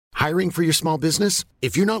Hiring for your small business?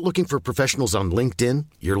 If you're not looking for professionals on LinkedIn,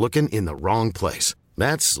 you're looking in the wrong place.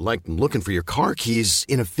 That's like looking for your car keys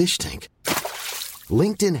in a fish tank.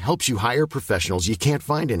 LinkedIn helps you hire professionals you can't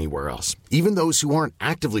find anywhere else, even those who aren't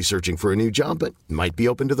actively searching for a new job but might be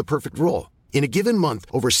open to the perfect role. In a given month,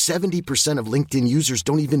 over 70% of LinkedIn users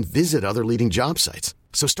don't even visit other leading job sites.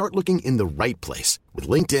 So start looking in the right place. With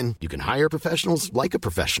LinkedIn, you can hire professionals like a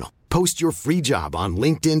professional. Post your free job on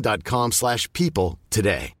linkedin.com/people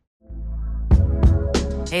today.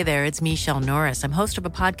 Hey there, it's Michelle Norris. I'm host of a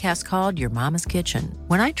podcast called Your Mama's Kitchen.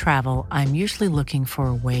 When I travel, I'm usually looking for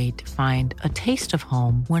a way to find a taste of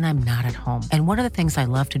home when I'm not at home. And one of the things I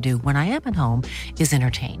love to do when I am at home is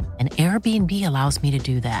entertain. And Airbnb allows me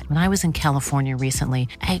to do that. When I was in California recently,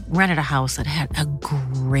 I rented a house that had a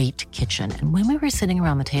great kitchen. And when we were sitting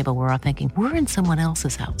around the table, we're all thinking, we're in someone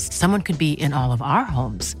else's house. Someone could be in all of our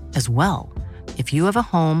homes as well. If you have a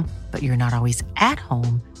home, but you're not always at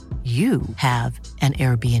home, you have an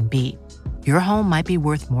Airbnb. Your home might be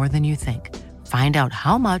worth more than you think. Find out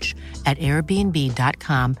how much at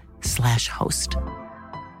airbnb.com/host.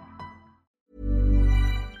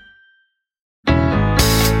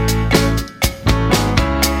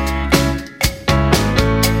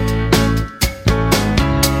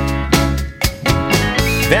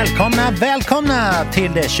 Välkomna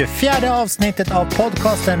till det 24:e avsnittet av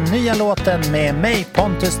podcasten Nya låten med mig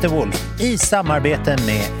Pontus de Wolf i samarbete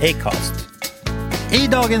med Acast. I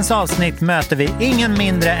dagens avsnitt möter vi ingen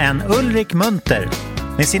mindre än Ulrik Munther.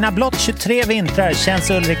 Med sina blott 23 vintrar känns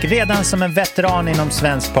Ulrik redan som en veteran inom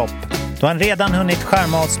svensk pop. Då han redan hunnit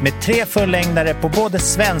skärma oss med 3 fullängdare på både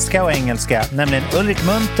svenska och engelska, nämligen Ulrik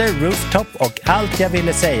Munther, Rooftop och Allt jag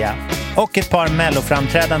ville säga. Och ett par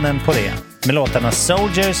melloframträdanden på det, med låtarna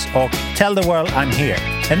Soldiers och Tell the World I'm Here.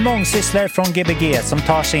 En mångsysslare från Gbg som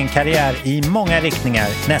tar sin karriär i många riktningar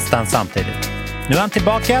nästan samtidigt. Nu är han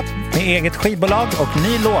tillbaka med eget skivbolag och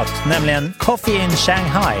ny låt, nämligen Coffee in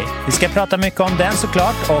Shanghai. Vi ska prata mycket om den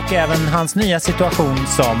såklart och även hans nya situation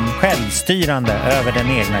som självstyrande över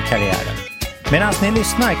den egna karriären. Medan ni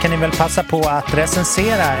lyssnar kan ni väl passa på att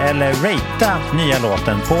recensera eller ratea nya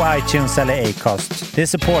låten på iTunes eller Acast. Det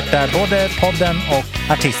supportar både podden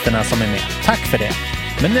och artisterna som är med. Tack för det!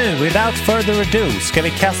 Men nu, without further ado, ska vi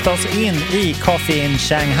kasta oss in i Coffee in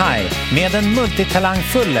Shanghai med den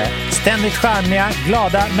multitalangfulle, ständigt charmiga,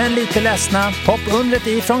 glada men lite ledsna popundret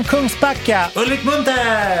ifrån Kungsbacka, Ulrik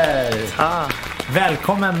Munther!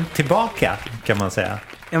 Välkommen tillbaka, kan man säga.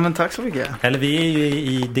 Ja, men tack så mycket. Eller vi är ju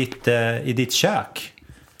i ditt kök.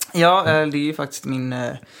 Ja, det är ju faktiskt min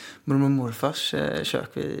mormor och morfars kök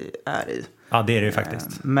vi är i. Ja, det är det ju faktiskt.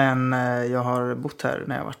 Men jag har bott här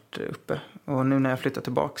när jag varit uppe. Och nu när jag flyttar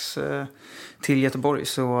tillbaks till Göteborg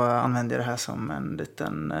så använder jag det här som en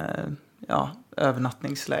liten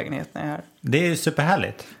övernattningslägenhet när jag är här. Det är ju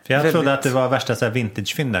superhärligt. För jag trodde att det var värsta så här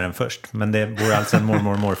vintagefyndaren först. Men det bor alltså en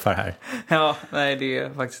mormor och morfar här. Ja, nej, det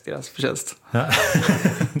är faktiskt deras förtjänst. Ja.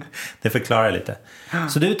 Det förklarar lite.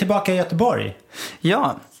 Så du är tillbaka i Göteborg?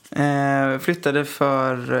 Ja, flyttade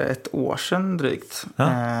för ett år sedan drygt.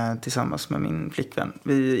 Tillsammans med min flickvän.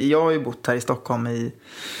 Jag har ju bott här i Stockholm i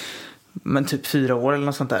typ 4 år eller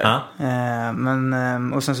något sånt där.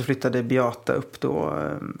 Och sen så flyttade Beata upp då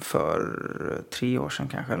för 3 år sedan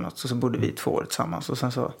kanske eller något. Så bodde vi 2 år tillsammans. Och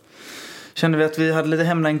sen så kände vi att vi hade lite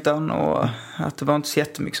hemlängtan och att det var inte så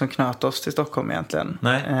jättemycket som knöt oss till Stockholm egentligen.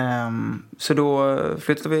 Nej. Så då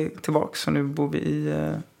flyttade vi tillbaka och nu bor vi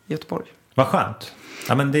i Göteborg. Vad skönt.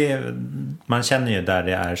 Ja, men man känner ju där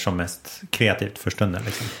det är som mest kreativt för stunden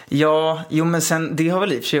liksom. Ja, men sen det har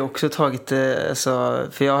väl i och för sig också tagit alltså,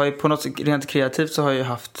 för jag har ju på något rent kreativt så har jag ju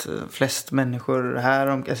haft flest människor här,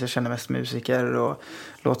 alltså jag känner mest musiker och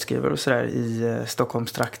låtskrivare och sådär i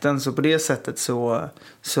Stockholmstrakten, så på det sättet så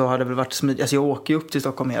har det väl varit smidigt. Alltså jag åker ju upp till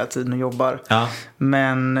Stockholm hela tiden och jobbar. Ja.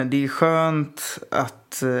 Men det är skönt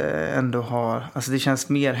att ändå ha, alltså det känns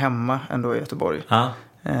mer hemma ändå i Göteborg. Ja.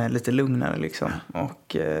 Lite lugnare liksom.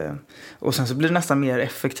 Och sen så blir det nästan mer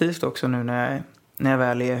effektivt också nu när jag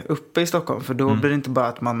väl är uppe i Stockholm. För då blir det inte bara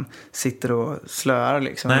att man sitter och slöar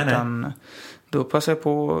liksom. Utan då passar jag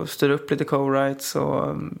på att styra upp lite co-writes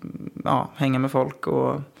och hänga med folk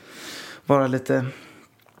och vara lite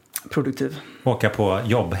produktiv. Åka på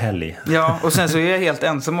jobbhelg. Ja, och sen så är jag helt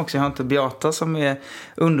ensam också. Jag har inte Beata som är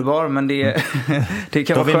underbar, men det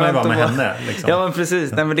kan då vara skönt. Då vill man ju vara med henne. Liksom. Ja, men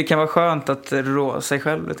precis. Nej, men det kan vara skönt att rå sig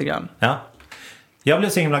själv lite grann. Ja. Jag blev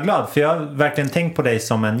så himla glad, för jag har verkligen tänkt på dig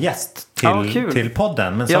som en gäst till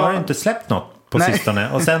podden. Men så har du inte släppt något på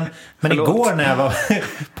sistone. Och sen, men igår när jag var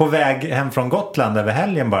på väg hem från Gotland över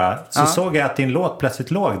helgen bara, så såg jag att din låt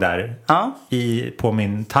plötsligt låg där på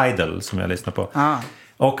min Tidal som jag lyssnar på.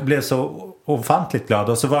 Och blev så ofantligt glad.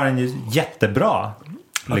 Och så var den ju jättebra.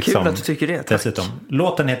 Liksom, kul att du tycker det, tack. Dessutom.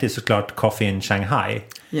 Låten heter ju såklart Coffee in Shanghai.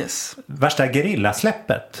 Yes. Värsta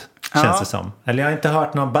gerillasläppet, känns det som. Eller jag har inte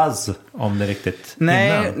hört någon buzz om det riktigt innan.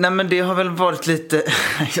 Nej, men det har väl varit lite,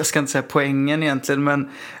 jag ska inte säga poängen egentligen, men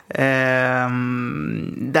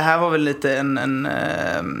det här var väl lite en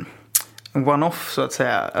one-off så att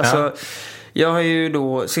säga. Alltså, jag har ju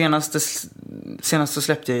då, senast så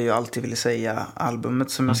släppte jag ju Alltid ville säga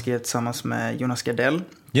albumet som jag skrev tillsammans med Jonas Gardell.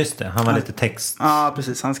 Just det, han var lite text. Ja,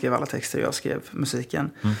 precis. Han skrev alla texter och jag skrev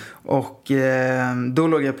musiken. Och då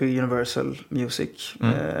låg jag på Universal Music,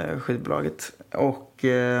 skivbolaget. Och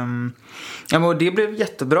det blev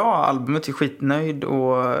jättebra. Albumet är skitnöjd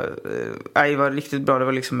och det var riktigt bra. Det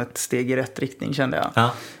var liksom ett steg i rätt riktning, kände jag.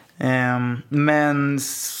 Ja. Men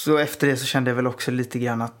så efter det så kände jag väl också lite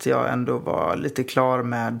grann att jag ändå var lite klar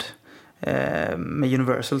med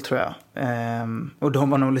Universal, tror jag. Och de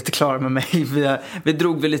var nog lite klara med mig. Vi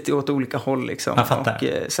drog väl lite åt olika håll liksom. Och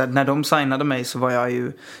så när de signade mig så var jag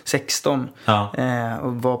ju 16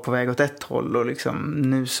 och var på väg åt ett håll, och liksom,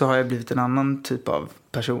 nu så har jag blivit en annan typ av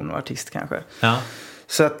person och artist kanske. Ja.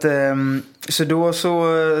 Så att så då så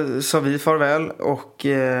sa vi farväl,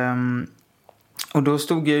 och då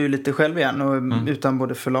stod jag ju lite själv igen och utan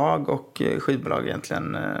både förlag och skivbolag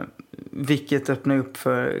egentligen. Vilket öppnar upp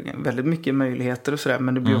för väldigt mycket möjligheter och sådär.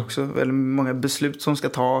 Men det blir också väldigt många beslut som ska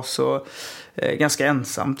tas och ganska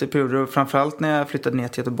ensamt i perioder. Och framförallt när jag flyttade ner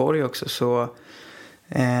till Göteborg också så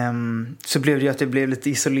blev det ju att jag blev lite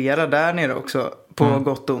isolerad där nere också. På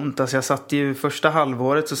gott och ont. Alltså jag satt ju första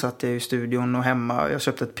halvåret så satt jag i studion och hemma. Jag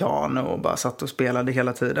köpte ett piano och bara satt och spelade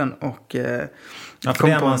hela tiden. Och för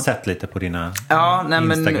det har man sett lite på dina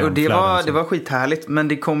Instagram. Och det var skithärligt. Men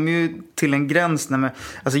det kom ju till en gräns.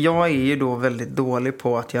 Alltså jag är ju då väldigt dålig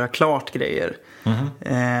på att göra klart grejer.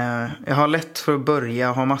 Jag har lätt för att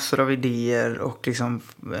börja, ha massor av idéer och liksom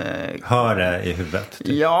hör det i huvudet typ.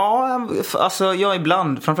 Ja, alltså jag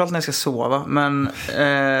ibland, framförallt när jag ska sova, men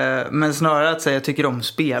snarare att säga jag tycker om att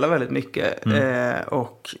spela väldigt mycket,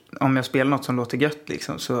 och om jag spelar något som låter gött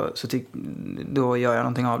liksom, så då gör jag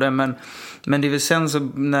någonting av det, men det är väl sen så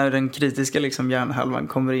när den kritiska liksom hjärnhalvan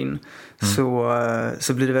kommer in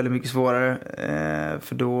så blir det väldigt mycket svårare,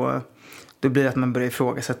 för då blir det att man börjar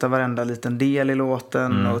ifrågasätta varenda liten del i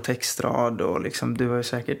låten och textrad, och liksom, du har ju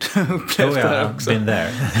säkert upplevt det här också. Been there.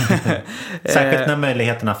 Särskilt när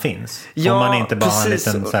möjligheterna finns. Om man inte bara har en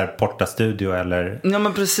liten så här portastudio eller... Ja,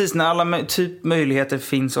 men precis, när alla möjligheter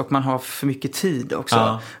finns och man har för mycket tid också.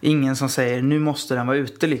 Ja. Ingen som säger, nu måste den vara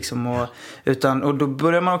ute liksom. Och då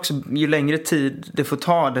börjar man också, ju längre tid det får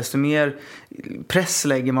ta, desto mer press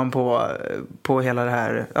lägger man på hela det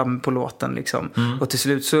här, på låten liksom. Och till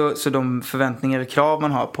slut så de förväntningar och krav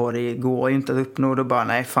man har på det går ju inte att uppnå. Då bara,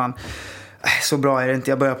 nej fan, så bra är det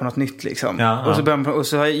inte, jag börjar på något nytt liksom. Och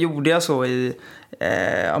så gjorde jag så i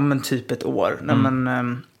typ ett år.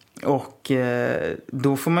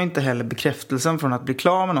 Då får man inte heller bekräftelsen från att bli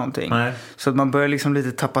klar med någonting. Nej. Så att man börjar liksom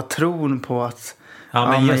lite tappa tron på att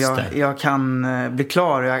jag kan bli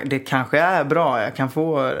klar, det kanske är bra, jag kan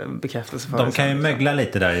få bekräftelse för det. De kan ju mögla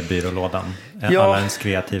lite där i byrålådan, alla ens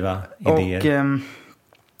kreativa idéer.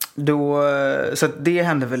 Så att det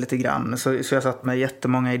hände väl lite grann. Så jag satt med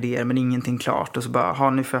jättemånga idéer men ingenting klart. Och så bara,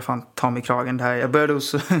 nu får jag fan ta mig kragen där. Jag började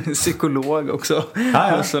hos psykolog också.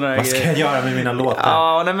 Vad ska jag göra med mina låtar?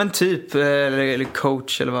 Ja, nej, men typ. Eller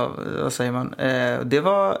coach, eller vad säger man. Det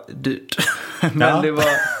var dyrt. Men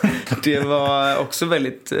det var också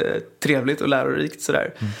väldigt trevligt och lärorikt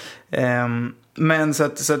sådär. Men så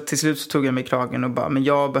till slut så tog jag mig kragen och bara, men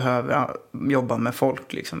jag behöver jobba med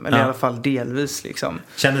folk liksom, eller i alla fall delvis liksom.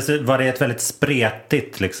 Var det ett väldigt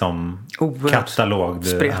spretigt liksom katalog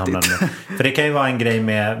du hamnade med? För det kan ju vara en grej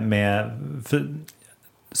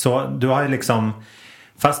så du har ju liksom,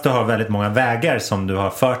 fast du har väldigt många vägar som du har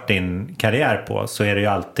fört din karriär på, så är det ju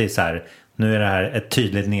alltid så här, nu är det här ett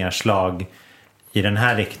tydligt nedslag i den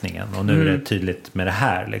här riktningen, och nu är det tydligt med det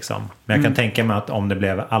här liksom. Men jag kan tänka mig att om det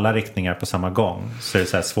blev alla riktningar på samma gång så är det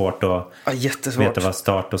så här svårt att veta vad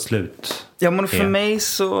start och slut är. Ja, men för mig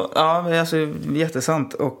så, alltså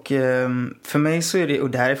jättesant. Och för mig så är det, och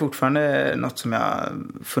det här är fortfarande något som jag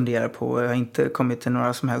funderar på. Jag har inte kommit till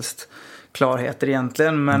några som helst klarheter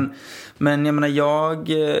egentligen, men jag menar,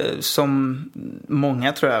 jag som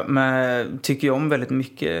många tror jag, men tycker ju om väldigt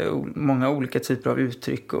mycket, många olika typer av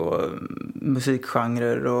uttryck och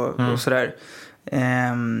musikgenrer och sådär.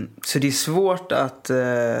 Så det är svårt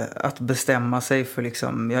att bestämma sig för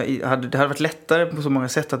liksom, det hade varit lättare på så många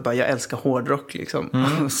sätt att bara, jag älskar hårdrock liksom.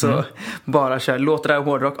 Så bara kör, låter det här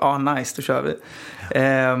hårdrock, nice, då kör vi.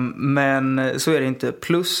 Men så är det inte.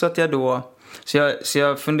 Plus att jag då Så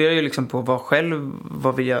jag funderar ju liksom på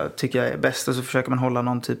vad vill jag tycka är bäst, och så försöker man hålla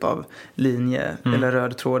någon typ av linje eller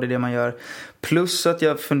röd tråd i det man gör. Plus att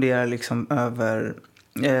jag funderar liksom över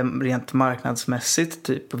rent marknadsmässigt,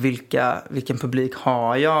 typ vilken publik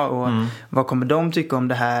har jag och vad kommer de tycka om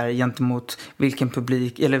det här gentemot vilken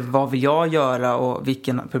publik, eller vad vill jag göra och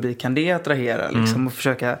vilken publik kan det attrahera liksom, och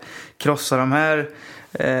försöka krossa de här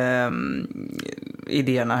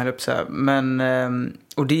idéerna, höll jag på att säga. Men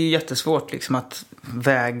och det är ju jättesvårt liksom att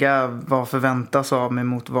väga vad förväntas av mig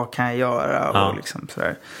mot vad kan jag göra och liksom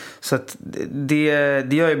sådär. Så att det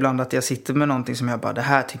gör ibland att jag sitter med någonting som jag bara, det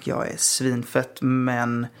här tycker jag är svinfett,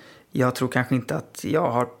 men jag tror kanske inte att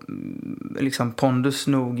jag har liksom pondus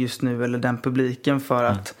nog just nu, eller den publiken för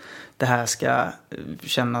att det här ska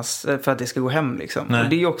kännas, för att det ska gå hem liksom. Och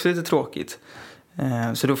det är ju också lite tråkigt.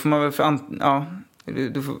 Så då får man väl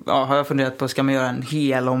har jag funderat på, ska man göra en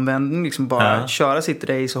hel omvändning liksom, bara köra sitt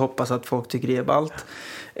race och hoppas att folk tycker det är ballt,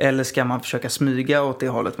 eller ska man försöka smyga åt det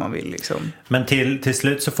hållet man vill liksom? Men till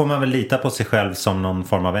slut så får man väl lita på sig själv som någon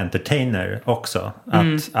form av entertainer också,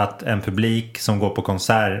 att en publik som går på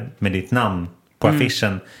konsert med ditt namn på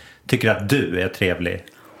affischen tycker att du är trevlig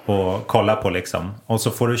och kolla på liksom, och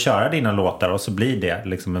så får du köra dina låtar och så blir det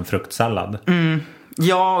liksom en fruktsallad.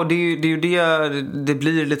 Ja, och det är ju det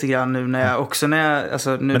blir lite grann nu när jag också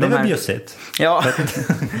alltså nu. Men det är väl bjussigt. Ja.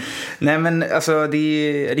 Nej, men alltså det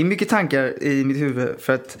är mycket tankar i mitt huvud,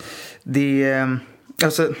 för att det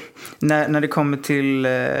alltså när det kommer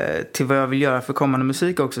till vad jag vill göra för kommande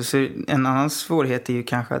musik också, så en annan svårighet är ju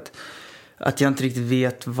kanske att jag inte riktigt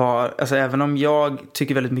vet alltså även om jag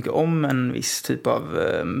tycker väldigt mycket om en viss typ av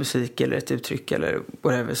musik eller ett uttryck eller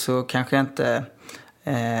whatever, så kanske jag inte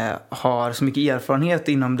har så mycket erfarenhet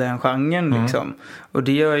inom den genren liksom. Och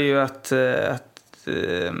det gör ju att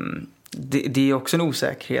det är också en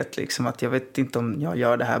osäkerhet liksom, att jag vet inte om jag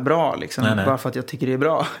gör det här bra liksom, bara för att jag tycker det är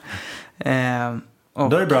bra.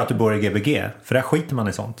 Då är det bra att du bor i Gbg, för där skiter man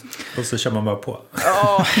i sånt och så kör man bara på.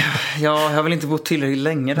 Ja, jag har väl inte bott tillräckligt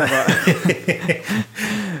länge där bara.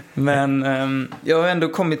 Men jag har ändå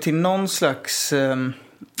kommit till någon slags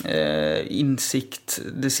insikt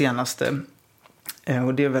det senaste.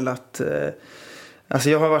 Och det är väl att alltså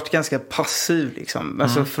jag har varit ganska passiv liksom.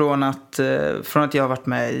 Alltså från att jag har varit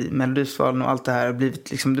med i Melodifestivalen och allt det här,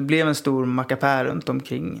 blivit liksom, det blev en stor mackapär runt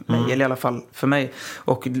omkring mig, eller i alla fall för mig,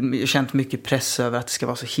 och jag har känt mycket press över att det ska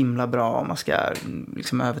vara så himla bra och man ska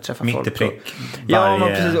liksom överträffa folk. Mitt i prick. Ja, man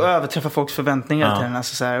precis, och överträffa folks förväntningar till den.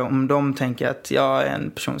 Alltså så här, om de tänker att jag är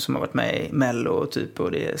en person som har varit med i Mello typ,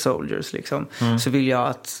 och det är Soldiers liksom, så vill jag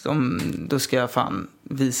att då ska jag fan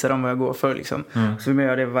visa dem vad jag går för liksom. Så vill man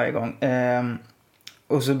göra det varje gång.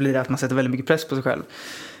 Och så blir det att man sätter väldigt mycket press på sig själv.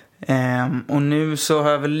 Och nu så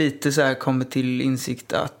har jag väl lite så här kommit till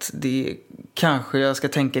insikt att kanske jag ska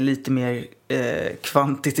tänka lite mer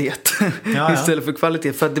kvantitet istället för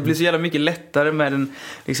kvalitet. För att det blir så jävla mycket lättare med den,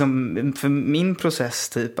 liksom, för min process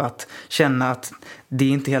typ, att känna att det är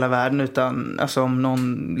inte hela världen, utan alltså, om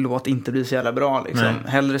någon låt inte blir så jävla bra liksom,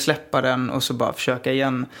 hellre släppa den och så bara försöka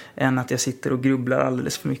igen, än att jag sitter och grubblar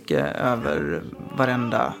alldeles för mycket över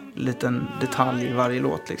varenda liten detalj i varje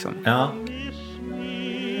låt liksom. Ja.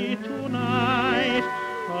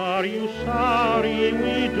 Are you sorry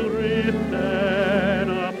we drifted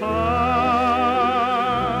apart?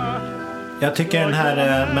 Jag tycker den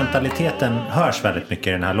här mentaliteten hörs väldigt mycket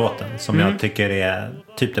i den här låten, som jag tycker är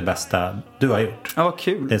typ det bästa du har gjort. Ja, vad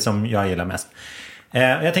kul. Det som jag gillar mest.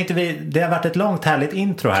 Jag tänkte det har varit ett långt härligt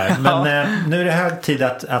intro här, men nu är det hög tid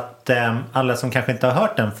att alla som kanske inte har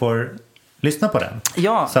hört den får lyssna på den.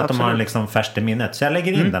 Ja, så att absolut. de har liksom färskt i minnet. Så jag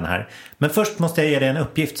lägger in den här. Men först måste jag ge dig en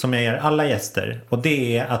uppgift som jag ger alla gäster. Och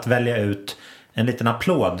det är att välja ut en liten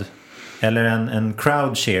applåd eller en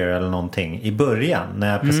crowd cheer eller någonting i början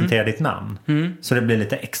när jag presenterar ditt namn. Så det blir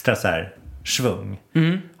lite extra så här svung.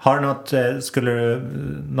 Har du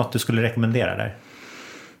något du skulle rekommendera där?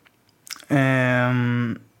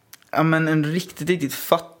 Ja, men en riktigt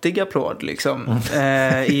fattig applåd liksom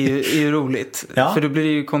är ju roligt. Ja. För då blir det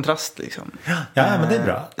ju kontrast liksom. Ja, men det är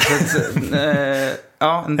bra.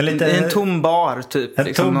 En tom bar typ. En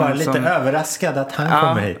liksom, tom bar, lite överraskad att han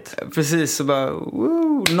kommer hit. Precis, så bara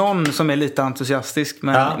någon som är lite entusiastisk,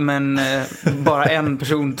 men bara en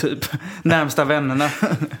person typ, närmsta vännerna.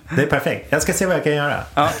 Det är perfekt, jag ska se vad jag kan göra.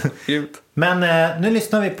 Ja, grymt. Men nu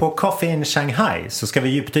lyssnar vi på Coffee in Shanghai, så ska vi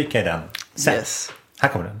djupdyka i den sen. Yes. Här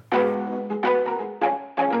kommer den.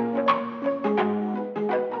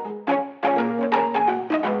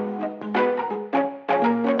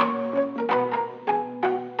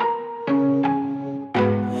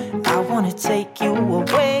 Take you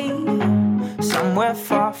away somewhere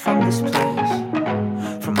far from this place,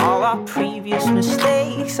 from all our previous previous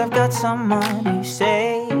mistakes. I've got some money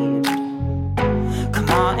saved. Come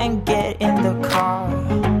on and get in the car.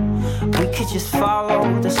 We could just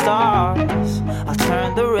follow the stars. I'll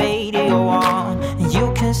turn the radio on and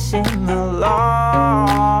you can sing along.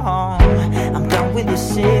 I'm done with the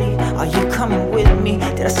city. Are you coming with me?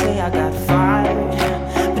 Did I say I got fired?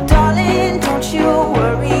 But darling, don't you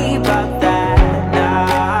worry about that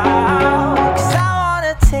now. 'Cause I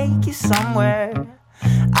wanna take you somewhere.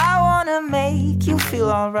 I wanna make you feel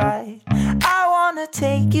alright. I wanna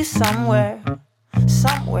take you somewhere.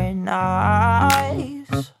 Somewhere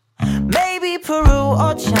nice. Maybe Peru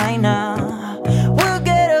or China. We'll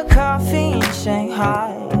get a coffee in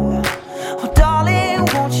Shanghai. Oh darling,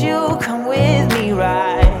 won't you come with me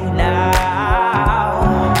right now?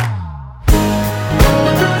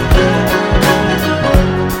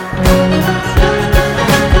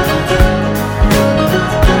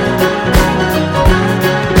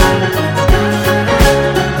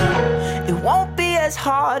 It won't be as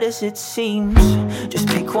hard as it seems. Just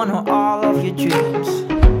pick one or all of your dreams.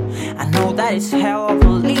 I know that it's hell, I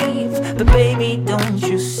believe, but baby, don't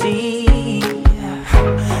you see?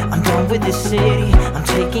 I'm done with this city, I'm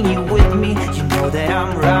taking you with me. You know that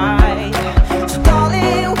I'm right. So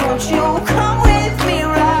darling, won't you come with me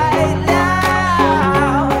right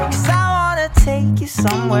now? 'Cause I wanna take you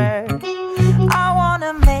somewhere. I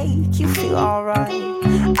wanna make you feel alright.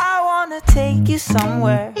 I wanna take you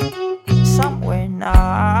somewhere. Somewhere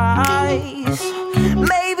nice.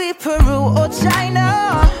 Maybe Peru or China.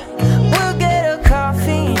 We'll get a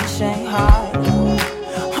coffee in Shanghai.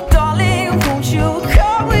 Oh, darling, won't you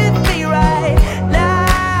come with me right now?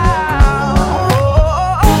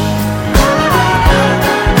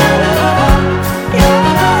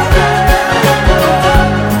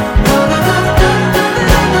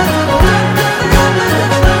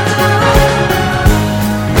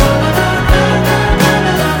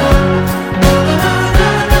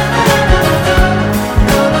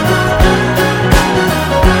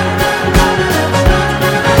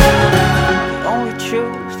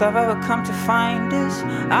 I've ever come to find is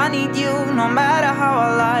I need you no matter how I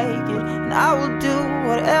like it. And I will do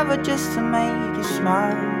whatever just to make you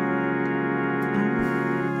smile.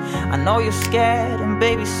 I know you're scared and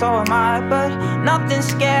baby so am I. But nothing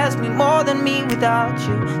scares me more than me without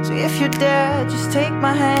you. So if you're there, just take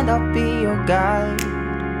my hand, I'll be your guide.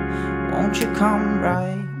 Won't you come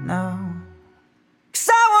right now? 'Cause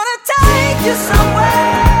I wanna take you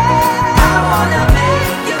somewhere. I wanna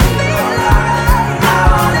make you feel alright. I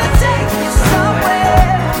wanna take you somewhere,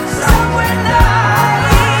 somewhere nice.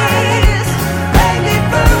 Maybe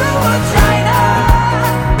Peru or China.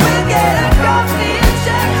 We'll get a coffee in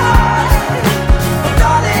Shanghai. Oh,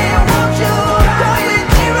 darling, won't you come with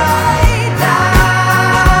me right now?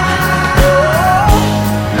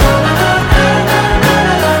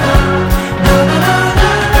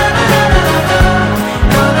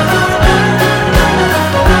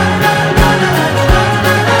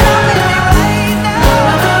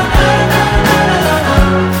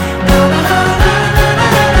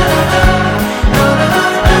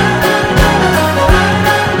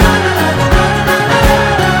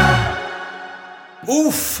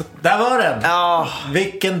 Uff, där var den. Ja,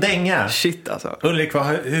 Vilken dänga. shit alltså. Ulrik,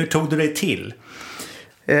 hur tog du dig till?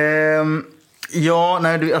 Ja,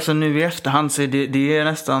 nej, alltså nu i efterhand så är det är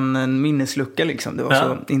nästan en minneslucka liksom. Det var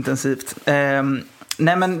så intensivt.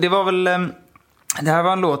 Nej, men det var väl... det här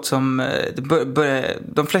var en låt som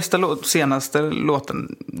de flesta senaste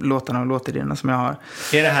låtarna och låtidéerna som jag har.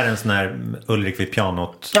 Är det här en sån här Ulrik vid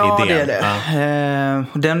pianot-idé? Ja, det är det.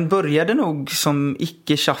 Ja. Den började nog som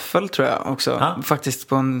icke-shuffle tror jag också. Ja. Faktiskt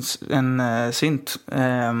på en synt.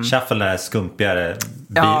 Shuffle är skumpigare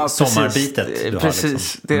sommarbitet du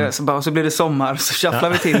precis. har liksom. Så blir det sommar så shufflar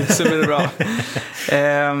vi till så blir det bra.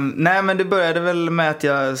 Nej, men det började väl med att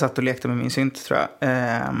jag satt och lekte med min synt tror jag.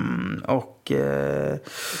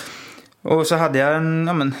 Och så hade jag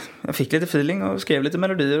jag fick lite feeling och skrev lite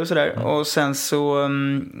melodier och sådär. Och sen så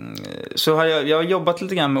har jag har jobbat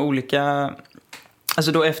lite grann med olika,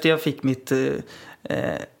 alltså då efter jag fick mitt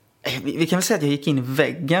vi kan väl säga att jag gick in i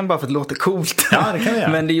väggen bara för att det låter coolt. Ja, det kan vi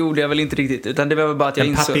göra. Men det gjorde jag väl inte riktigt, utan det var väl bara att jag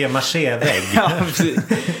insåg en papier-maché-vägg. Ja, precis.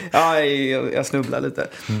 Ja, jag snubblade lite.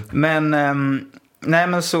 Men nej,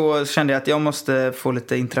 men så kände jag att jag måste få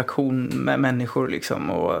lite interaktion med människor liksom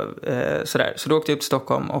och sådär. Så då åkte jag upp till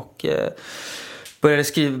Stockholm och började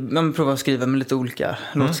prova att skriva med lite olika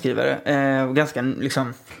låtskrivare. Ganska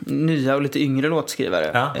liksom nya och lite yngre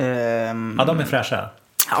låtskrivare. Ja, de är fräscha.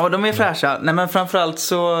 Ja, de är fräscha. Nej, men framförallt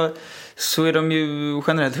så är de ju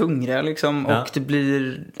generellt hungriga liksom. Ja. Och det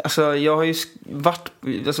blir, alltså jag har ju varit,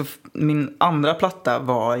 alltså min andra platta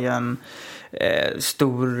var ju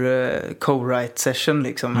stor co-write session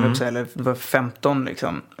liksom, eller det var 15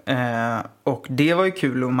 liksom. Och det var ju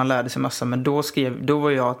kul och man lärde sig massa, men då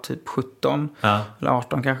var jag typ 17 eller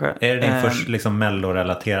 18 kanske. Är det din först liksom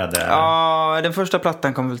mellorelaterade? Ja, den första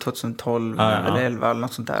plattan kom väl 2012 eller 11 eller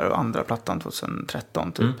något sånt där, och andra plattan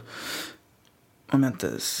 2013 typ. Om jag inte...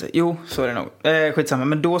 Jo, så är det nog. Skitsamma.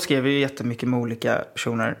 Men då skrev vi ju jättemycket med olika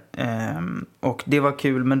personer. Och det var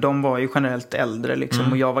kul. Men de var ju generellt äldre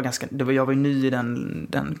liksom. Och jag var jag var ju ny i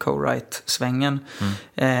den co-write-svängen.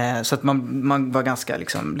 Så att man var ganska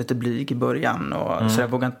liksom lite blyg i början. Och så jag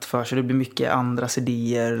vågade inte för sig. Det blir mycket andras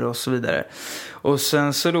idéer och så vidare. Och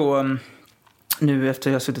sen så då... Nu efter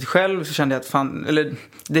jag har suttit själv så kände jag att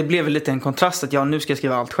det blev väl lite en kontrast att nu ska jag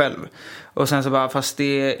skriva allt själv. Och sen så bara, fast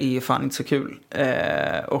det är fan inte så kul.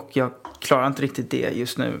 Och jag klarar inte riktigt det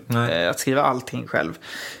just nu. Att skriva allting själv.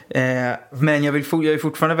 Men jag är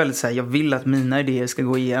fortfarande väldigt så här, jag vill att mina idéer ska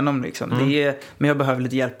gå igenom liksom. Men jag behöver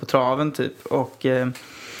lite hjälp på traven typ. Och...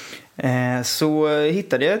 så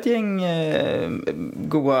hittade jag ett gäng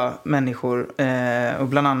goa människor, och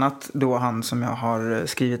bland annat då han som jag har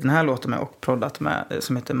skrivit den här låten med och proddat med,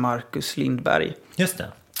 som heter Marcus Lindberg. Just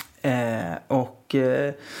det. Och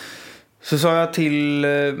så sa jag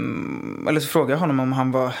eller så frågade jag honom om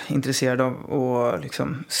han var intresserad av att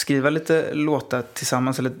liksom skriva lite låtar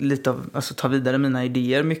tillsammans, eller lite av, alltså ta vidare mina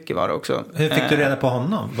idéer. Mycket var det också. Hur fick du reda på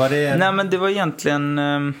honom? Nej, men det var egentligen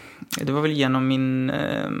det var väl genom min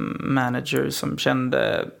manager som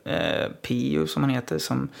kände Pio, som han heter,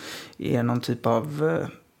 som är någon typ av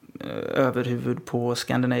överhuvud på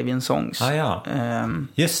Scandinavian Songs.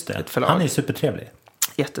 Just det. Han är supertrevlig.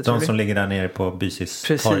 Jättetrevlig. De som ligger där nere på Bysis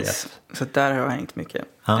Precis, torget. så där har jag hängt mycket.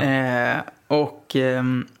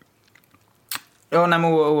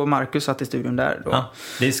 Och Marcus satt i studion där då.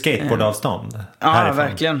 Det är skateboardavstånd härifrån.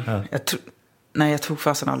 Verkligen. Jag tog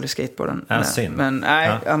fasen aldrig skateboarden. Men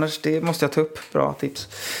annars det måste jag ta upp. Bra tips.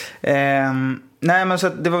 Men så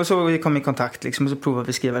det var så vi kom i kontakt liksom, och så provade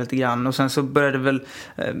vi skriva lite grann, och sen så började väl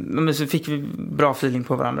men så fick vi bra feeling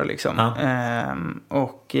på varandra liksom.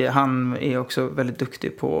 Och han är också väldigt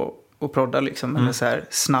duktig på att prodda liksom, eller så här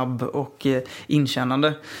snabb och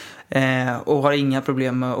inkännande. Och har inga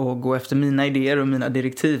problem med att gå efter mina idéer och mina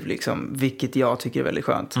direktiv liksom, vilket jag tycker är väldigt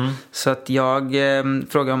skönt. Så att jag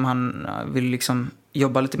frågar om han vill liksom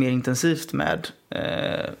jobba lite mer intensivt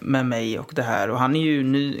med mig och det här. Och han är ju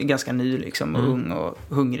ganska ny liksom, och ung och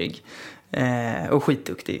hungrig. Och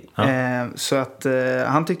skitduktig. Så att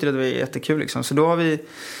han tyckte det var jättekul liksom. Så då har vi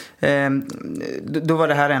då var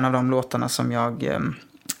det här en av de låtarna som jag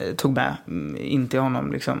tog med in till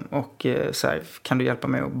honom liksom, och så här, kan du hjälpa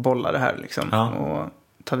mig att bolla det här liksom, och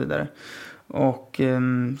ta vidare. Och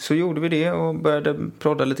så gjorde vi det och började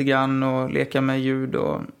prodda lite grann och leka med ljud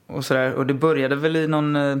och sådär. Och det började väl i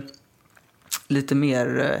någon lite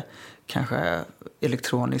mer kanske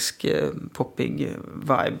elektronisk poppig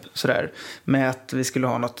vibe sådär, med att vi skulle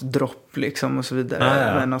ha något dropp liksom och så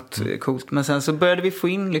vidare, med något coolt. Men sen så började vi få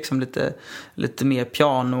in liksom lite mer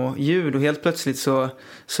pianoljud, och helt plötsligt så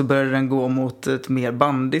började den gå mot ett mer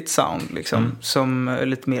bandigt sound liksom, som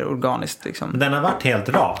lite mer organiskt liksom. Den har varit helt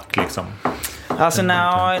rak liksom. Alltså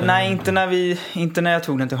nej, inte när jag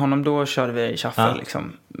tog den till honom, då körde vi shuffle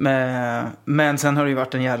liksom. Men sen har det ju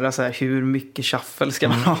varit en jävla så här, hur mycket shuffle ska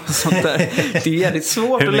man ha och sånt där. Det är jävligt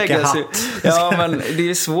svårt att lägga sig. Ja, men det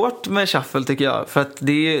är svårt med shuffle tycker jag, för att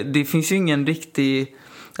det finns ju ingen riktig,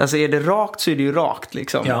 alltså är det rakt så är det ju rakt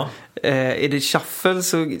liksom. Är det shuffle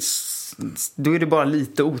så då är det bara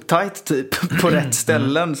lite otajt typ på rätt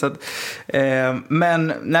ställen, så att,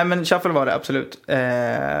 men shuffle var det absolut.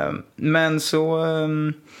 Men så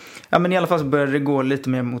men i alla fall så började det gå lite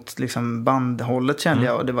mer mot liksom bandhållet, kände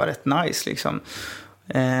jag, och det var rätt nice liksom.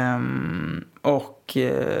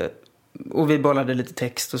 Och vi bollade lite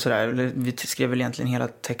text och sådär. Vi skrev väl egentligen hela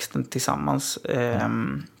texten tillsammans.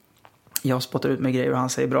 Jag spottar ut med grejer och han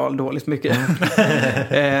säger bra eller dåligt mycket.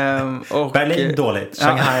 Berlin dåligt,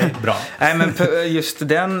 Shanghai bra. Nej, men just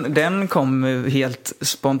den kom helt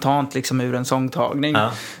spontant liksom ur en sångtagning.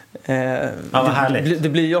 Vad härligt. Det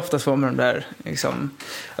blir ju ofta så med de där liksom.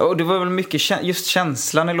 Och det var väl mycket just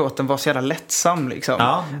känslan i låten var så jävla lättsam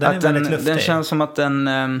liksom. Den är väldigt luftig. Den känns som att den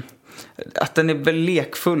är väl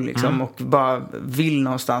lekfull liksom, och bara vill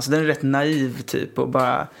någonstans. Den är rätt naiv typ, och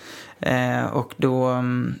bara Och då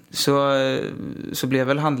så blev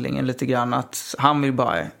väl handlingen lite grann att han vill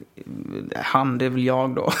bara, det är väl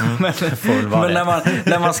jag då. Men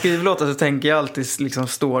när man skriver låtar så tänker jag alltid liksom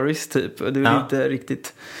stories typ. Det är väl inte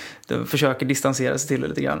riktigt, de försöker distansera sig till det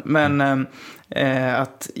lite grann. Men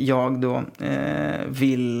att jag då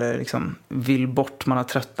vill bort, man har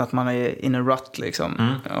tröttnat, man är in a rut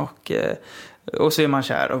liksom. Och så är man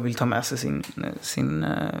kär och vill ta med sig sin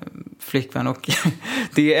flickvän. Och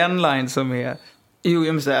det är en line som är,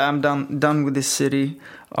 jag måste säga, I'm done with this city.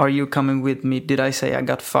 Are you coming with me? Did I say I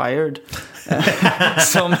got fired?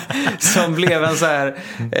 som blev en så här...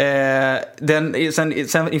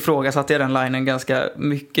 sen ifrågasatte jag den linen ganska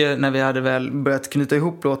mycket när vi hade väl börjat knyta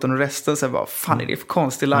ihop låten och resten. Så vad fan är det för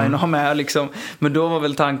konstig line att ha med liksom. Men då var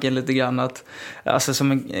väl tanken lite grann att, alltså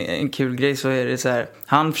som en kul grej så är det så här,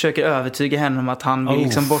 han försöker övertyga henne om att han vill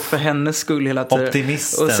liksom bort för hennes skull hela tiden.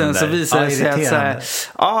 Optimisten. Och sen så visar det sig att så här,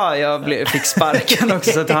 jag fick sparken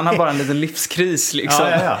också, så att han har bara en liten livskris liksom.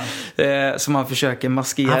 Som han försöker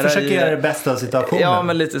maskera. Han försöker göra det bästa av situationen. Ja,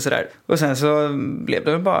 men lite sådär. Och sen så blev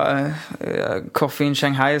det bara Coffee in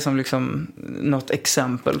Shanghai som liksom något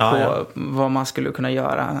exempel på vad man skulle kunna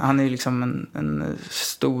göra. Han är liksom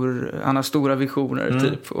han har stora visioner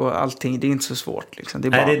typ, och allting, det är inte så svårt liksom. Det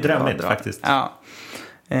är det är drömmigt faktiskt. Ja.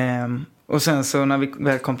 Och sen så när vi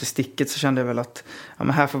väl kom till sticket så kände jag väl att men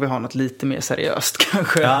här får vi ha något lite mer seriöst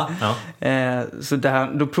kanske. Så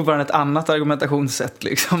då provar han ett annat argumentationssätt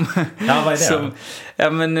liksom. Ja, vad är det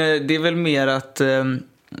då? Men det är väl mer att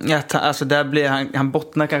alltså där blir han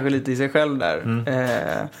bottnar kanske lite i sig själv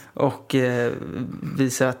där. Och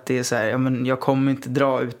visar att det är så här, men jag kommer inte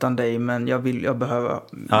dra utan dig, men jag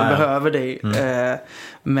behöver dig.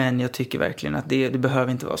 Men jag tycker verkligen att det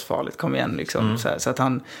behöver inte vara så farligt. Kom igen liksom. Så att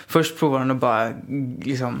han först provar han att bara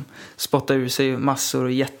liksom spotta ur sig massor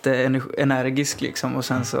och jätteenergisk liksom, och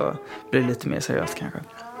sen så blir det lite mer seriöst kanske.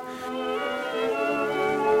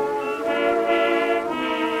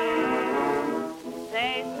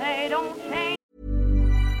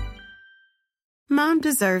 Mom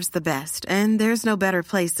deserves the best, and there's no better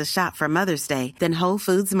place to shop for Mother's Day than Whole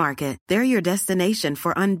Foods Market. They're your destination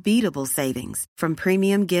for unbeatable savings, from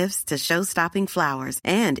premium gifts to show-stopping flowers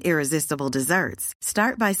and irresistible desserts.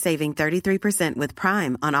 Start by saving 33% with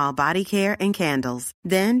Prime on all body care and candles.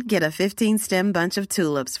 Then get a 15-stem bunch of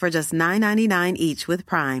tulips for just $9.99 each with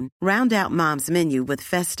Prime. Round out Mom's menu with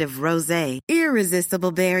festive rosé,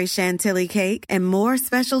 irresistible berry chantilly cake, and more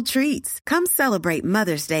special treats. Come celebrate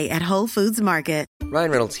Mother's Day at Whole Foods Market.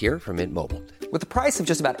 Ryan Reynolds here from Mint Mobile. With the price of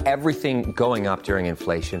just about everything going up during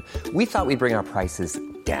inflation, we thought we'd bring our prices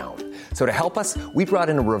down. So to help us, we brought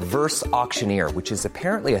in a reverse auctioneer, which is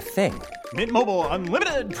apparently a thing. Mint Mobile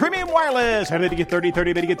Unlimited Premium Wireless. How to get 30,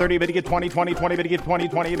 30, how to get 30, how to get 20, 20, 20, how to get 20,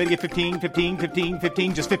 20, how to get 15, 15, 15,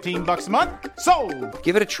 15, just $15 a month? Sold!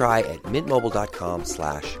 Give it a try at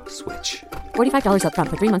mintmobile.com/switch. $45 up front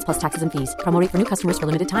for 3 months plus taxes and fees. Promo rate for new customers for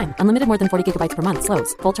limited time. Unlimited more than 40 gigabytes per month.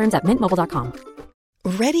 Slows full terms at mintmobile.com.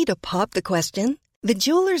 Ready to pop the question? The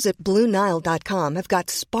jewelers at BlueNile.com have got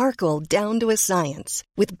sparkle down to a science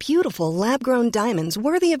with beautiful lab-grown diamonds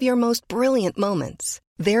worthy of your most brilliant moments.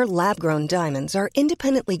 Their lab-grown diamonds are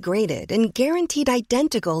independently graded and guaranteed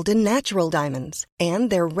identical to natural diamonds, and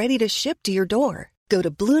they're ready to ship to your door. Go to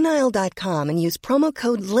BlueNile.com and use promo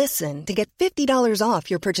code LISTEN to get $50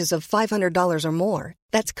 off your purchase of $500 or more.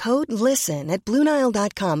 That's code LISTEN at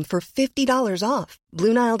BlueNile.com for $50 off.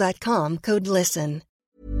 BlueNile.com, code LISTEN.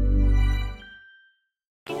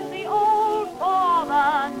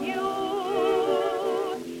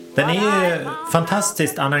 Den är ju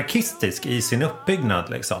fantastiskt anarkistisk i sin uppbyggnad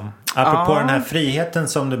liksom. Apropå den här friheten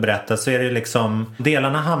som du berättar, så är det liksom,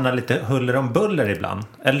 delarna hamnar lite huller om buller ibland.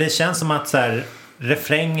 Eller det känns som att så här,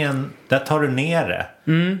 refrängen, där tar du ner det.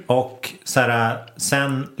 Och så här,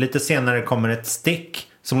 sen lite senare kommer ett stick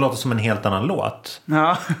som låter som en helt annan låt.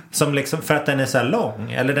 Som liksom, för att den är så här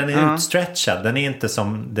lång, eller den är utstretchad. Den är inte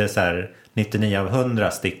som det så här 99 av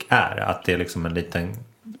 100 stick är, att det är liksom en liten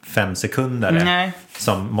 5 sekunder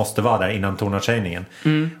som måste vara där innan tonartshöjningen.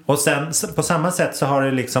 Och sen på samma sätt så har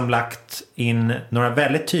du liksom lagt in några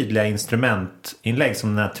väldigt tydliga instrumentinlägg,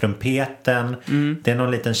 som den här trumpeten. Det är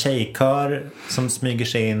någon liten tjejkör som smyger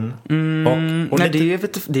sig in. Och nej,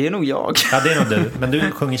 det är nog jag. Ja, det är nog du, men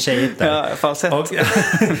du sjunger tjejigt där. Ja, falsett.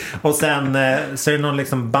 Och sen så är det någon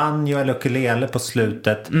liksom banjo eller ukulele på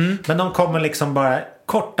slutet. Men de kommer liksom bara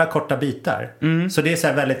korta bitar. Så det är så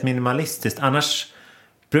här väldigt minimalistiskt. Annars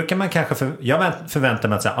brukar man kanske jag förväntar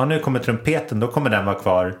mig att säga, nu kommer trumpeten, då kommer den vara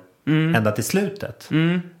kvar ända till slutet.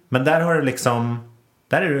 Men där har du liksom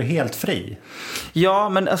Där är du helt fri. Ja,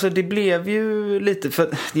 men alltså det blev ju lite... För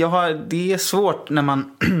det är svårt när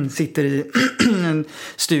man sitter i en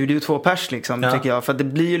studio 2 pers liksom, tycker jag. För det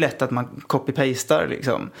blir ju lätt att man copy-pastar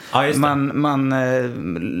liksom. Ja, just det. Man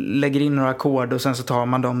lägger in några ackord och sen så tar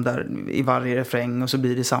man dem där i varje refräng och så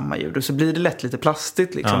blir det samma ljud. Och så blir det lätt lite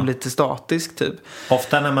plastigt liksom, lite statiskt typ.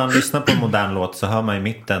 Ofta när man lyssnar på en modern låt så hör man i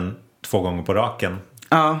mitten 2 gånger på raken.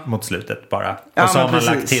 Mot slutet bara. Och så har man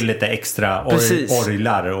lagt till lite extra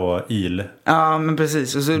orglar och yl. Ja, men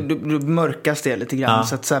precis. Och så då mörkas det lite grann.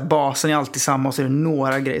 Så att så här, basen är alltid samma och så är det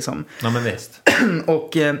några grejer som... Ja, men visst.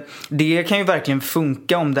 Och det kan ju verkligen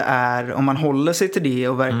funka om man håller sig till det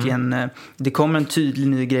och verkligen det kommer en tydlig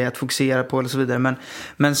ny grej att fokusera på och så vidare.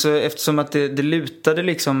 Men så eftersom att det lutade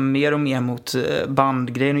liksom mer och mer mot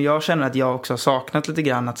bandgrejen, och jag känner att jag också har saknat lite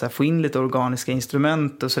grann att så här, få in lite organiska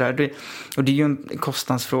instrument och sådär. Och det är ju en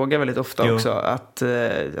kostnadsfråga väldigt ofta också. Att,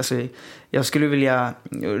 alltså, jag skulle vilja,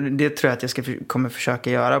 det tror jag att jag kommer försöka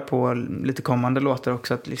göra på lite kommande låtar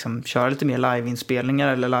också, att liksom köra lite mer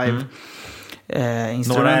live-inspelningar eller live instrument.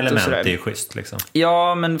 Några element och sådär. är schysst liksom.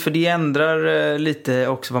 Ja, men för det ändrar lite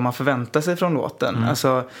också vad man förväntar sig från låten.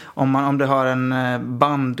 Alltså om det har en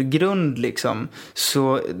bandgrund liksom,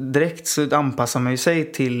 så direkt så anpassar man ju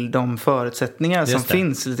sig till de förutsättningar som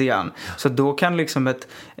finns lite grann. Så då kan liksom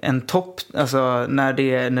en topp, alltså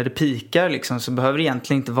när det pikar liksom, så behöver det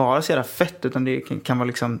egentligen inte vara så jävla fett, utan det kan vara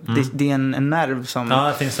liksom det är en nerv som... Ja,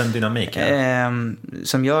 det finns en dynamik här.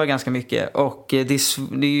 Som gör ganska mycket. Och det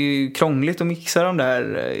är ju krångligt att mixa de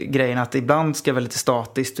där grejerna, att ibland ska vara lite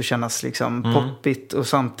statiskt och kännas liksom poppigt, och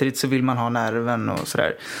samtidigt så vill man ha nerven och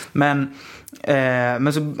sådär. Men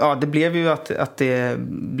så, ja, det blev ju att det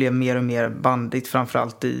blev mer och mer bandigt,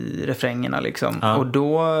 framförallt i refrängerna liksom. Och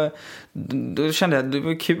då kände jag att det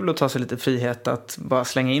var kul att ta sig lite frihet att bara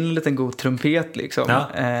slänga in en liten god trumpet liksom.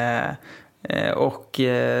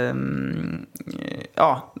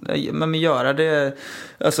 Men göra det,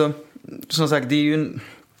 alltså som sagt, det är ju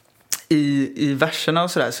i verserna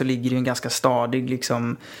och sådär så ligger det ju en ganska stadig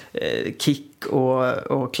liksom kick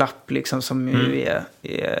och klapp liksom, som ju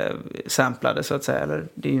är samplade så att säga, eller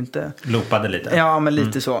det är ju inte loopade lite. Ja, men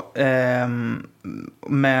lite så.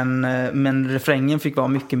 Men refrängen fick vara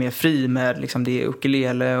mycket mer fri med liksom, det är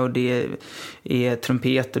ukulele och det är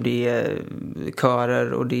trumpet och det är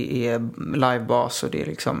körer och det är livebas och det är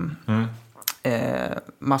liksom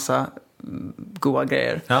massa goda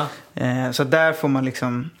grejer. Så där får man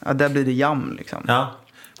liksom, där blir det jam liksom. Ja.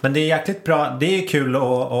 Men det är jäkligt bra. Det är kul att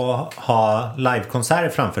ha livekonserter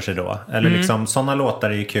framför sig då. Eller liksom sådana låtar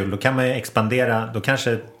är ju kul. Då kan man ju expandera. Då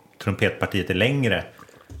kanske trumpetpartiet är längre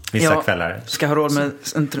vissa kvällar. Ska ha råd med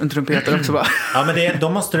en trumpetare också bara. Ja, men då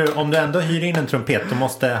måste du, om du ändå hyr in en trumpet, då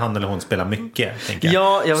måste han eller hon spela mycket, tänker jag.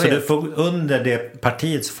 Ja, jag vet. Så du får, under det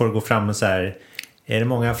partiet så får du gå fram och så här, är det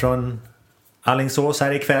många från Alingsås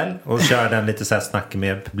här ikväll? Och köra den lite så här snack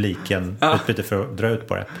med publiken. Utbyte för att dra ut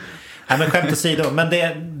på det. Nej, men skämt åsido. Men det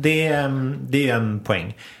är en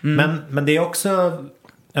poäng. Men det är också,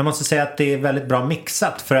 jag måste säga att det är väldigt bra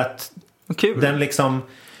mixat. För att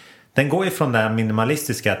den går ifrån det här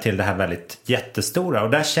minimalistiska till det här väldigt jättestora. Och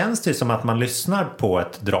där känns det som att man lyssnar på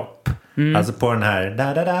ett dropp. Alltså på den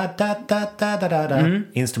här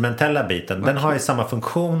instrumentella biten. Den har ju samma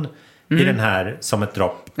funktion i den här som ett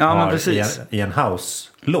dropp har i en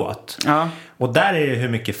house-låt. Och där är det hur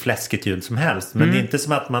mycket fläskigt ljud som helst. Men det är inte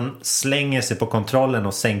som att man slänger sig på kontrollen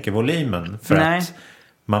och sänker volymen för att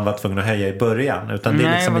man var tvungen att höja i början. Utan det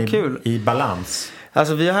är liksom i balans.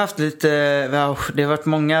 Alltså vi har haft lite, det har varit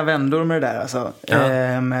många vändor med det där alltså.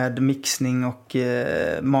 Med mixning och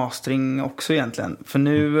mastering också egentligen. För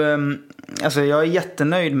nu, alltså jag är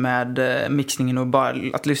jättenöjd med mixningen och bara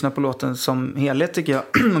att lyssna på låten som helhet tycker jag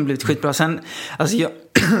har blivit skitbra. Sen, alltså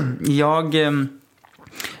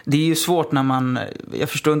det är ju svårt när jag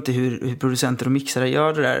förstår inte hur producenter och mixare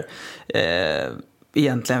gör det där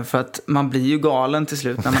egentligen, för att man blir ju galen till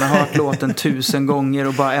slut när man har hört låten 1000 gånger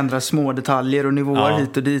och bara ändrar små detaljer och nivåer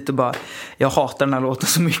hit och dit och bara, jag hatar den här låten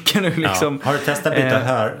så mycket nu liksom. Har du testat att byta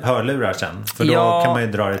hörlurar sen? För då kan man ju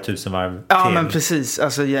dra det 1000 varv till. Ja, men precis,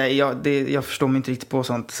 alltså jag förstår mig inte riktigt på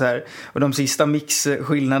sånt så här. Och de sista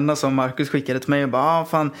mixskillnaderna som Marcus skickade till mig och bara,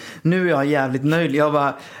 fan, nu är jag jävligt nöjd. Jag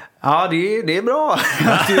bara, ja, det är bra.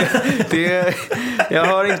 Jag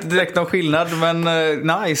har inte direkt någon skillnad, men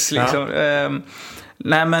nice liksom.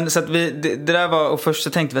 Nej, men så att det där var, och först så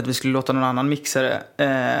tänkte vi att vi skulle låta någon annan mixare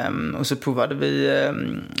och så provade vi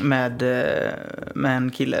med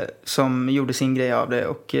en kille som gjorde sin grej av det,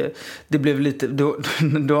 och det blev lite, då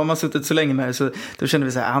har man suttit så länge med det, så då kände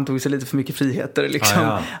vi så här, han tog sig lite för mycket friheter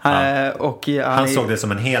liksom. Och han såg det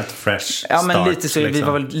som en helt fresh start. Ja, men lite så, liksom. Vi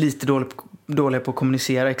var väl lite dåligt dåliga på att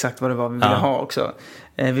kommunicera exakt vad det var vi ville ha också.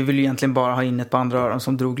 Vi ville ju egentligen bara ha in ett par andra öron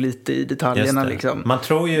som drog lite i detaljerna liksom. Man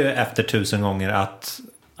tror ju efter 1000 gånger att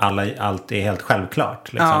allt är helt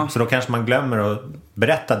självklart liksom. Ja. Så då kanske man glömmer att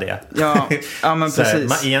berätta det. Ja, men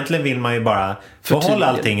precis. Egentligen vill man ju bara behålla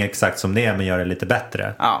allting exakt som det är, men göra det lite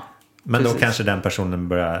bättre. Ja, men precis. då kanske den personen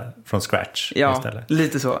börjar från scratch istället. Ja,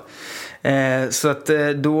 lite så. Så att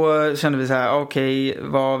då kände vi så här, okej,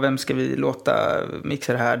 vem ska vi låta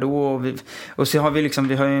mixa det här då? Och så har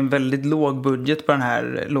vi har ju en väldigt låg budget på den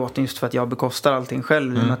här låten, just för att jag bekostar allting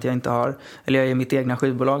själv, i och med att jag inte har, eller jag är mitt egna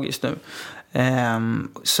skivbolag just nu.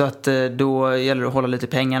 Så att då gäller det att hålla lite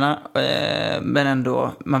pengarna, men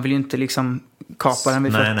ändå, man vill ju inte liksom kapa den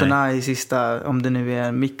vid fötterna i sista, om det nu är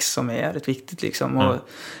en mix som är rätt viktigt liksom. Och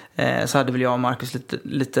så hade väl jag och Marcus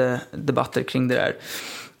lite debatter kring det där.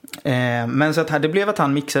 Men så att det blev att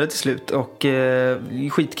han mixade till slut. Och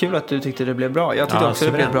skitkul att du tyckte det blev bra. Jag tyckte också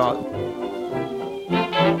det blev bra.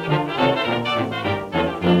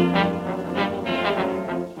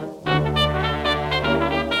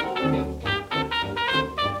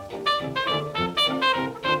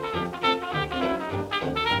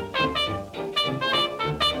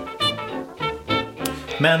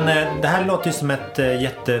 Men det här låter ju som ett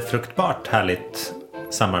jättefruktbart, härligt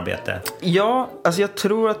samarbete. Ja, alltså jag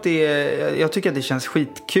tror att jag tycker att det känns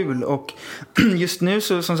skitkul. Och just nu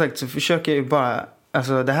så, som sagt, så försöker jag ju bara,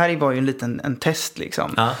 alltså det här var ju en test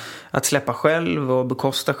liksom. Ja. Att släppa själv och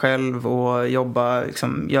bekosta själv och jobba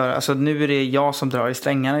liksom, alltså nu är det jag som drar i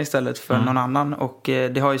strängarna istället för någon annan. Och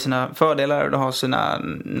det har ju sina fördelar och det har sina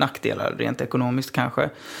nackdelar rent ekonomiskt kanske.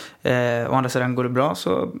 Å andra sidan går det bra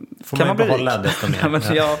så får kan man behålla det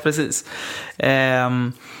mer. Ja, precis.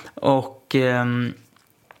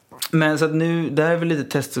 Men så att nu, det här är väl lite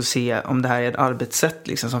test att se om det här är ett arbetssätt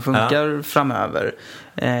liksom, som funkar framöver.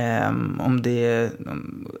 Om det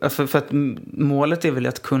för att målet är väl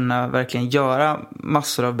att kunna verkligen göra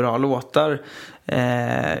massor av bra låtar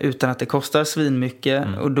utan att det kostar svinmycket.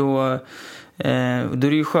 Och då är det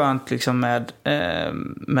ju skönt liksom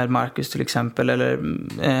med Marcus till exempel, eller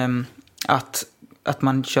att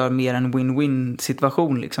man kör mer en win-win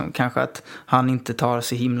situation liksom. Kanske att han inte tar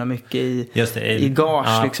så himla mycket i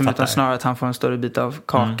gage liksom, utan snarare att han får en större bit av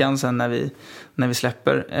kakan sen när vi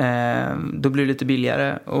släpper. Då blir det lite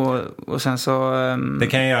billigare och sen så det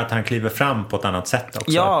kan ju göra att han kliver fram på ett annat sätt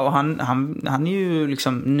också. Ja, och han är ju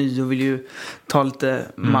liksom ny och vill ju ta lite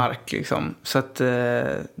mark liksom. Så att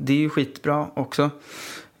det är ju skitbra också.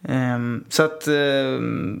 Så att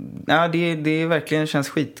det verkligen känns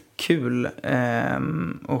skitkul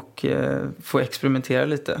och få experimentera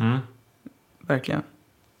lite. Verkligen.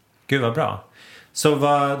 Gud vad bra. Så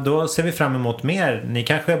då ser vi fram emot mer. Ni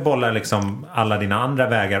kanske bollar liksom alla dina andra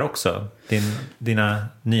vägar också. Dina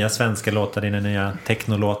nya svenska låtar, dina nya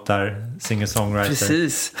technolåtar, singer-songwriter.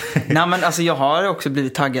 Precis. Nej, men alltså jag har också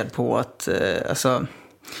blivit taggad på att alltså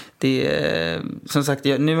som sagt,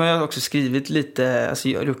 nu har jag också skrivit lite, alltså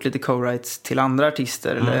jag har gjort lite co-writes till andra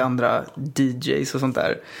artister eller andra DJs och sånt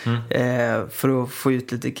där för att få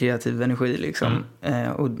ut lite kreativ energi liksom.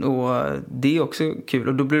 Och det är också kul,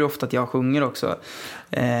 och då blir det ofta att jag sjunger också,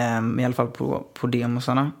 i alla fall på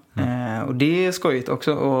demosarna. Och det är skojigt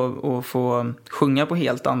också att få sjunga på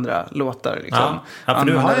helt andra låtar liksom. Ja, för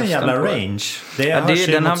du har en jävla range. Det hörs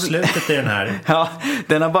ju mot slutet i den här. Ja,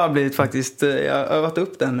 den har bara blivit faktiskt, jag har övat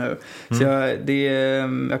upp den nu. Så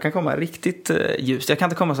jag kan komma riktigt ljust. Jag kan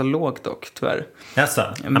inte komma så lågt dock, tyvärr. Jaså,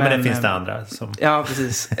 men det finns det andra som... Ja,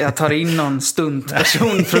 precis. Jag tar in någon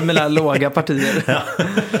stuntperson från mina låga partier.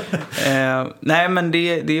 Nej, men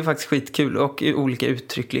det är faktiskt skitkul. Och olika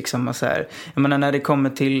uttryck liksom. Och så här. Jag menar, när det kommer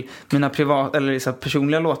till mina eller så här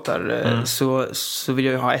personliga låtar så vill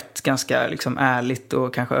jag ju ha ett ganska liksom ärligt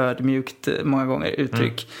och kanske ödmjukt många gånger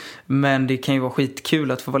uttryck. Men det kan ju vara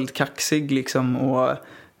skitkul att få vara lite kaxig liksom, och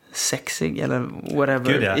sexig eller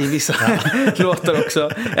whatever i vissa låtar också,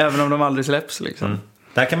 även om de aldrig släpps liksom.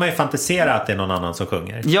 Där kan man ju fantisera att det är någon annan som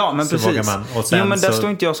sjunger. Ja, men så precis. Man, och sen men där står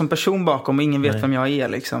inte jag som person bakom och ingen vet vem jag är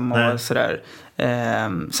liksom, och sådär.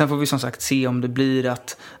 Sen får vi som sagt se om det blir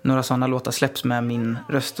att några sådana låtar släpps med min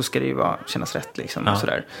röst, och ska det ju kännas rätt liksom, och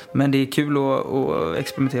sådär. Men det är kul att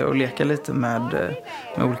experimentera och leka lite med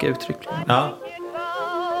olika uttryck. Ja.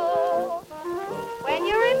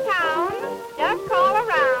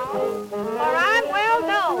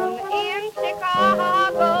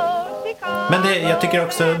 Men jag tycker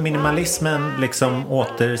också minimalismen liksom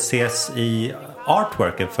återses i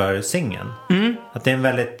artworken för singeln. Att det är en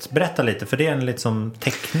väldigt, berätta lite, för det är en liksom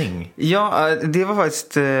teckning. Ja, det var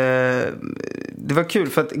faktiskt det var kul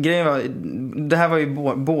för att grejen var, det här var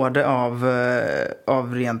ju både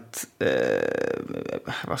av rent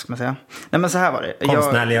vad ska man säga? Nej, men så här var det.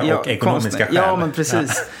 Konstnärliga och ekonomiska skäl. Ja, men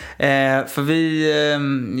precis. För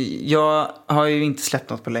jag har ju inte släppt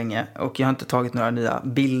något på länge och jag har inte tagit några nya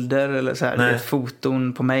bilder eller så här,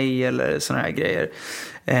 foton på mig eller såna här grejer.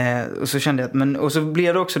 Och så kände jag att, och så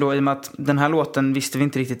blev det också då, i och med att den här låten visste vi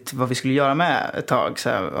inte riktigt vad vi skulle göra med ett tag. Så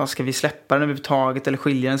här, ska vi släppa den överhuvudtaget eller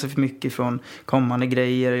skilja den så för mycket från kommande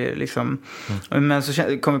grejer liksom. Men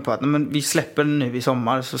så kom vi på att men vi släpper den nu i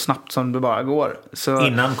sommar så snabbt som det bara går. Så,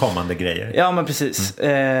 innan kommande grejer. Ja, men precis.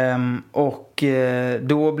 Och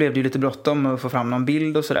då blev det ju lite bråttom att få fram någon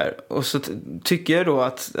bild och sådär. Och så tycker jag då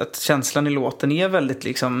att känslan i låten är väldigt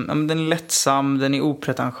liksom, den är lättsam, den är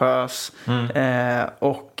opretentiös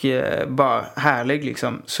och bara härlig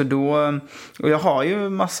liksom. Så då, och jag har ju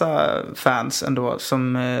massa fans ändå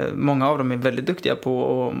som många av dem är väldigt duktiga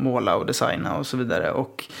på att måla och designa och så vidare.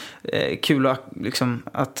 Och kul att, liksom,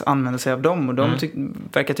 att använda sig av dem. Och de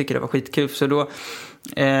verkar tycka det var skitkul. Så då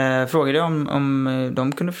frågade jag om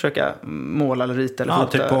de kunde försöka måla eller rita eller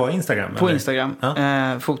fota. Typ på Instagram? På Instagram.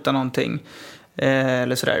 Fota någonting.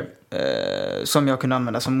 Eller sådär. Som jag kunde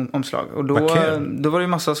använda som omslag. Och då var det ju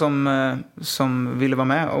massa som ville vara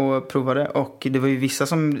med och provade. Och det var ju vissa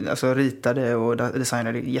som alltså, ritade och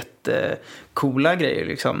designade jättecoola grejer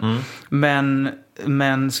liksom.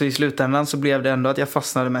 Men så i slutändan så blev det ändå att jag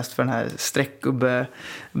fastnade mest för den här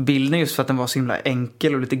streckgubbe-bilden, just för att den var så himla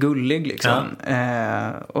enkel och lite gullig liksom.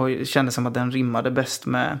 Och kände som att den rimmade bäst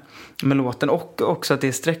med låten, och också att det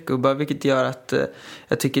är streckgubbar, vilket gör att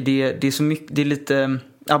jag tycker det är så mycket, det är lite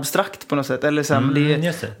abstrakt på något sätt, eller så här,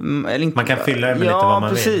 eller inte, man kan fylla det med lite vad man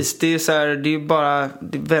precis. Det är så här, det är bara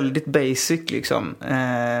det är väldigt basic liksom.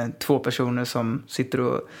 2 personer som sitter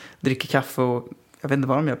och dricker kaffe och jag vet inte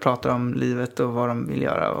vad de gör, pratar om livet och vad de vill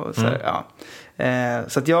göra och så här,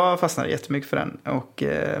 så att jag fastnade jättemycket för den. Och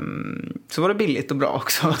så var det billigt och bra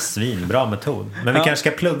också. Svinbra metod. Men vi kanske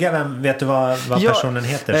ska plugga, vet du vad personen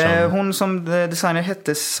heter? Hon som designer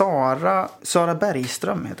hette Sara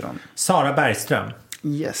Bergström heter hon. Sara Bergström?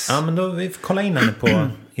 Yes. Ja, men då vi får kolla in henne på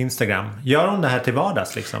Instagram. Gör hon det här till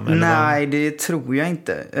vardags liksom? Eller nej, det tror jag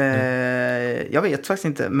inte. Jag vet faktiskt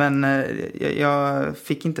inte. Men jag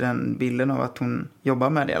fick inte den bilden av att hon jobbar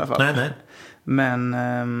med det i alla fall. Nej. Men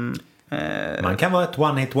man kan vara ett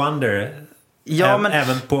one-hit wonder. Ja, men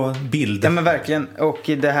även på bild. Ja, men verkligen. Och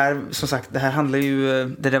det här, som sagt, det här handlar ju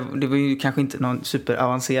det var ju kanske inte någon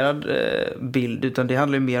superavancerad bild, utan det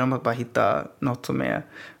handlar ju mer om att bara hitta något som är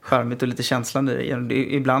charmigt och lite känslan i det.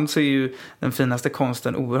 Ibland så är ju den finaste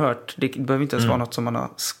konsten oerhört, det behöver inte ens vara något som man har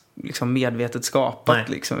liksom medvetet skapat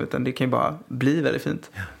liksom, utan det kan ju bara bli väldigt fint.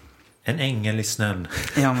 Ja. En ängel i snön.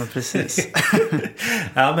 Ja, men precis.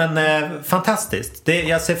 Ja, men fantastiskt.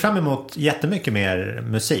 Jag ser fram emot jättemycket mer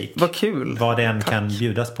musik. Vad kul. Vad det än kan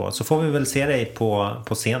bjudas på. Så får vi väl se dig på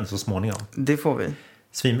scen så småningom. Det får vi.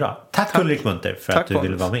 Svinbra. Tack. Ulrik Munther för att du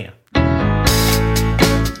ville vara med.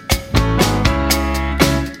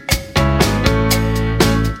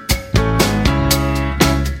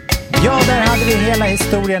 Ja, där hade vi hela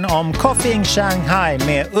historien om Coffee in Shanghai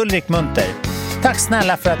med Ulrik Munther. Tack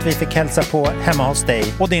snälla för att vi fick hälsa på hemma hos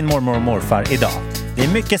dig och din mormor och morfar idag. Vi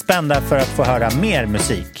är mycket spända för att få höra mer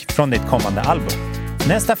musik från ditt kommande album.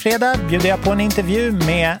 Nästa fredag bjuder jag på en intervju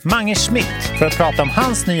med Mange Schmidt för att prata om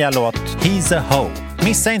hans nya låt He's a Hoe.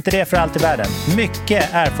 Missa inte det för allt i världen.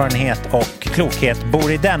 Mycket erfarenhet och klokhet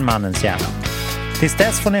bor i den mannens hjärna. Tills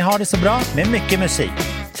dess får ni ha det så bra med mycket musik.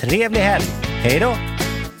 Trevlig helg. Hej då!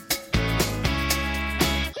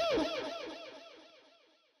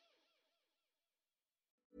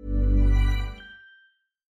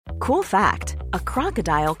 Cool fact, a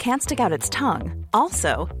crocodile can't stick out its tongue.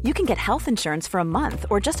 Also, you can get health insurance for a month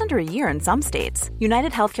or just under a year in some states.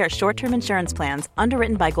 United Healthcare short-term insurance plans,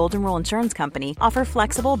 underwritten by Golden Rule Insurance Company, offer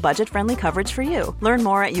flexible, budget-friendly coverage for you. Learn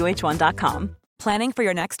more at uh1.com. Planning for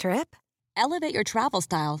your next trip? Elevate your travel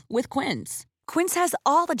style with Quince. Quince has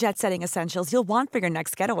all the jet-setting essentials you'll want for your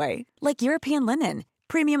next getaway, like European linen,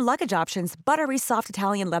 premium luggage options, buttery soft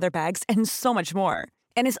Italian leather bags, and so much more.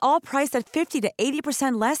 And is all priced at 50 to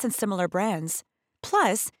 80% less than similar brands.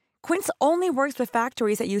 Plus, Quince only works with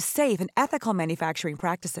factories that use safe and ethical manufacturing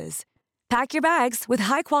practices. Pack your bags with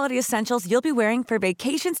high-quality essentials you'll be wearing for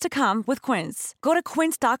vacations to come with Quince. Go to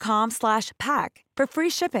quince.com/pack for free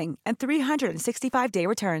shipping and 365-day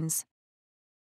returns.